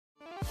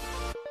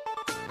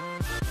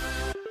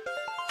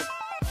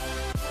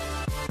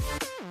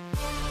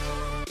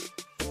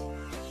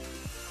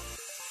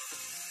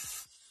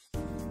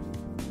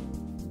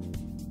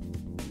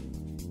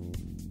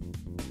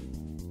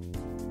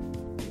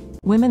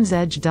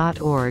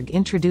Women'sEdge.org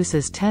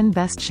introduces 10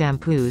 best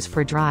shampoos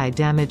for dry,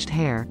 damaged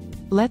hair.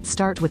 Let's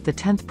start with the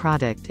 10th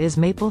product is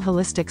Maple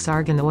Holistics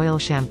Argan Oil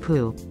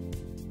Shampoo.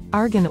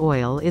 Argan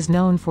oil is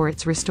known for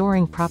its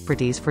restoring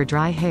properties for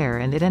dry hair,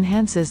 and it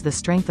enhances the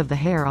strength of the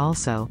hair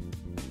also.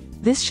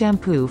 This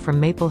shampoo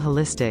from Maple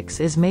Holistics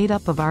is made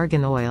up of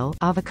argan oil,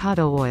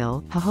 avocado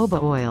oil,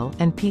 jojoba oil,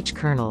 and peach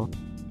kernel.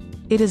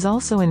 It is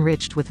also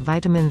enriched with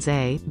vitamins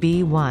A,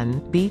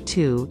 B1,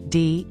 B2,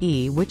 D,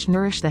 E, which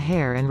nourish the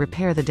hair and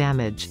repair the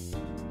damage.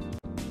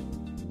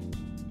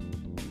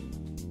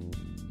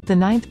 The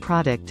 9th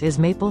product is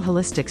Maple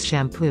Holistics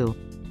Shampoo.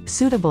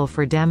 Suitable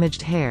for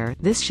damaged hair,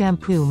 this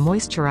shampoo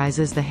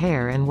moisturizes the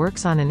hair and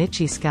works on an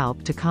itchy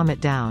scalp to calm it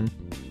down.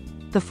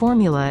 The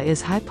formula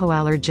is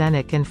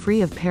hypoallergenic and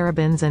free of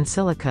parabens and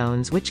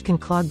silicones which can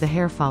clog the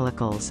hair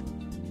follicles.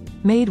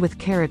 Made with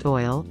carrot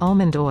oil,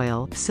 almond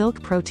oil,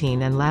 silk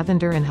protein and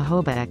lavender and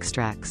jojoba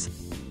extracts.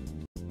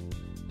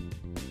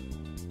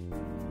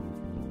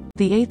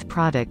 The 8th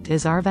product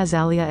is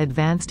Arvazallia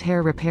Advanced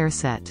Hair Repair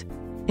Set.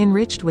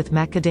 Enriched with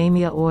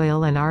macadamia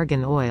oil and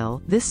argan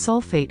oil, this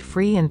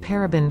sulfate-free and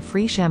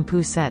paraben-free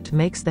shampoo set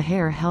makes the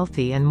hair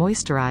healthy and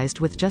moisturized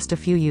with just a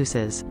few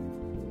uses.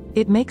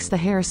 It makes the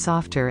hair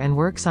softer and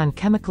works on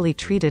chemically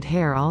treated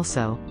hair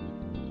also.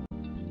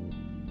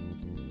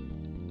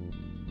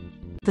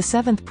 The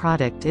 7th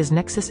product is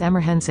Nexxus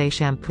Emergencée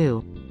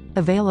Shampoo.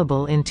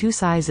 Available in 2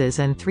 sizes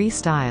and 3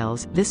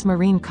 styles, this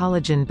marine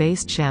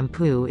collagen-based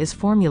shampoo is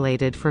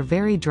formulated for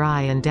very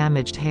dry and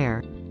damaged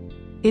hair.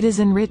 It is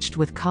enriched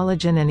with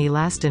collagen and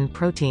elastin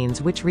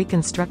proteins which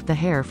reconstruct the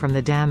hair from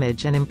the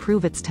damage and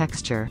improve its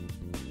texture.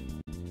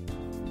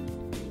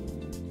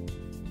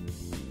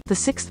 The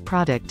 6th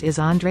product is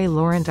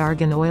Lorent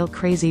Argan Oil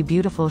Crazy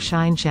Beautiful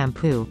Shine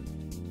Shampoo.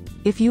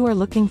 If you are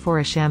looking for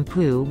a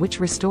shampoo which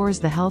restores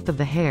the health of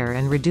the hair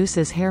and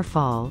reduces hair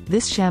fall,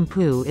 this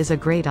shampoo is a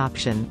great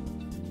option.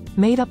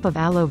 Made up of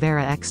aloe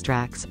vera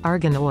extracts,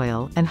 argan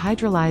oil, and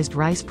hydrolyzed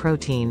rice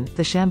protein,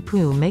 the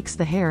shampoo makes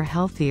the hair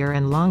healthier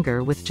and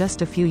longer with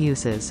just a few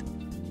uses.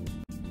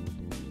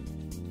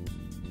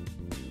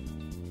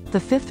 The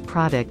 5th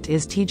product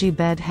is TIGI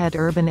Bed Head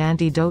Urban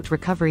Anti-dote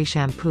Recovery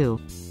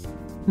Shampoo.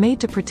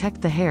 Made to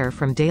protect the hair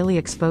from daily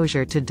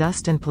exposure to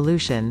dust and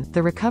pollution,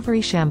 the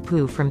recovery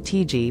shampoo from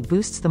TIGI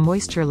boosts the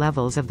moisture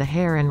levels of the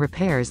hair and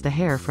repairs the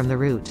hair from the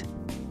root.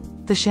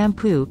 The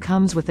shampoo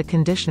comes with a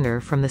conditioner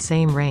from the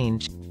same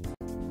range.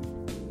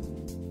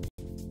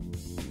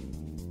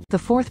 The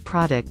 4th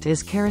product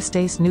is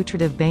Kerastase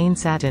Nutritive Bain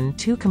Satin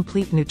 2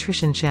 Complete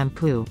Nutrition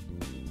Shampoo.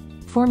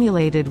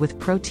 Formulated with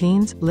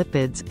proteins,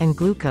 lipids, and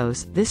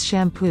glucose, this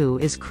shampoo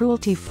is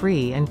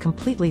cruelty-free and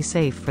completely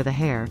safe for the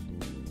hair.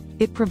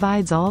 It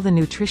provides all the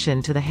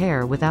nutrition to the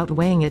hair without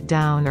weighing it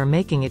down or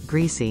making it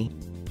greasy.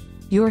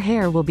 Your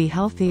hair will be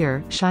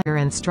healthier, shinier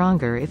and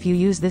stronger if you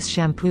use this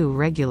shampoo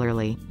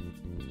regularly.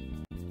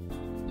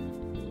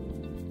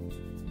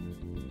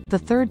 The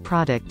 3rd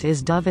product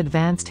is Dove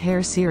Advanced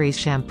Hair Series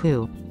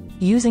Shampoo.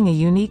 Using a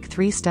unique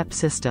 3-step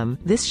system,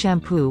 this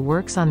shampoo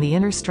works on the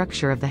inner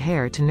structure of the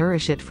hair to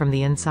nourish it from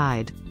the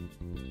inside.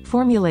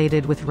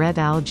 Formulated with red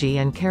algae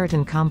and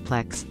keratin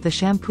complex, the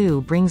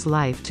shampoo brings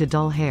life to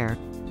dull hair.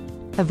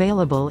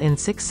 Available in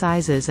 6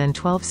 sizes and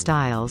 12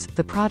 styles,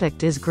 the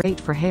product is great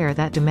for hair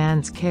that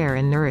demands care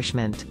and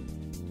nourishment.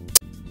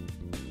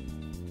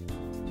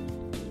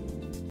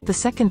 The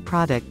 2nd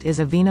product is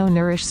Aveeno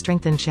Nourish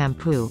Strengthen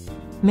Shampoo.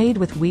 Made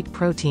with wheat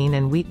protein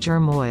and wheat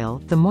germ oil,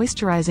 the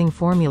moisturizing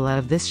formula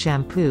of this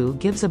shampoo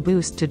gives a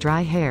boost to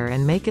dry hair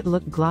and make it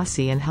look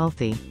glossy and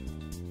healthy.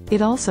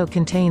 It also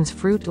contains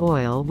fruit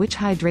oil which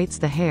hydrates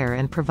the hair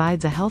and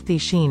provides a healthy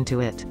sheen to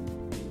it.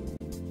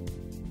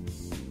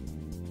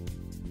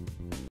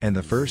 And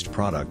the first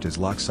product is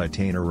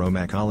Satin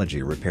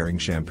Aromachologie Repairing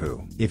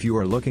Shampoo. If you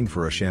are looking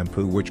for a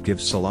shampoo which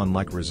gives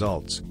salon-like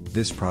results,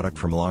 this product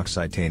from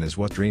Satin is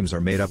what dreams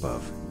are made up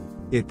of.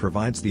 It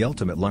provides the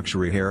ultimate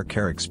luxury hair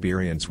care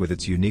experience with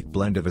its unique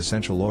blend of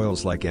essential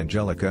oils like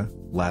angelica,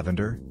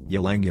 lavender,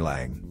 ylang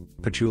ylang,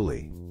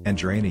 patchouli, and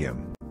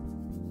geranium.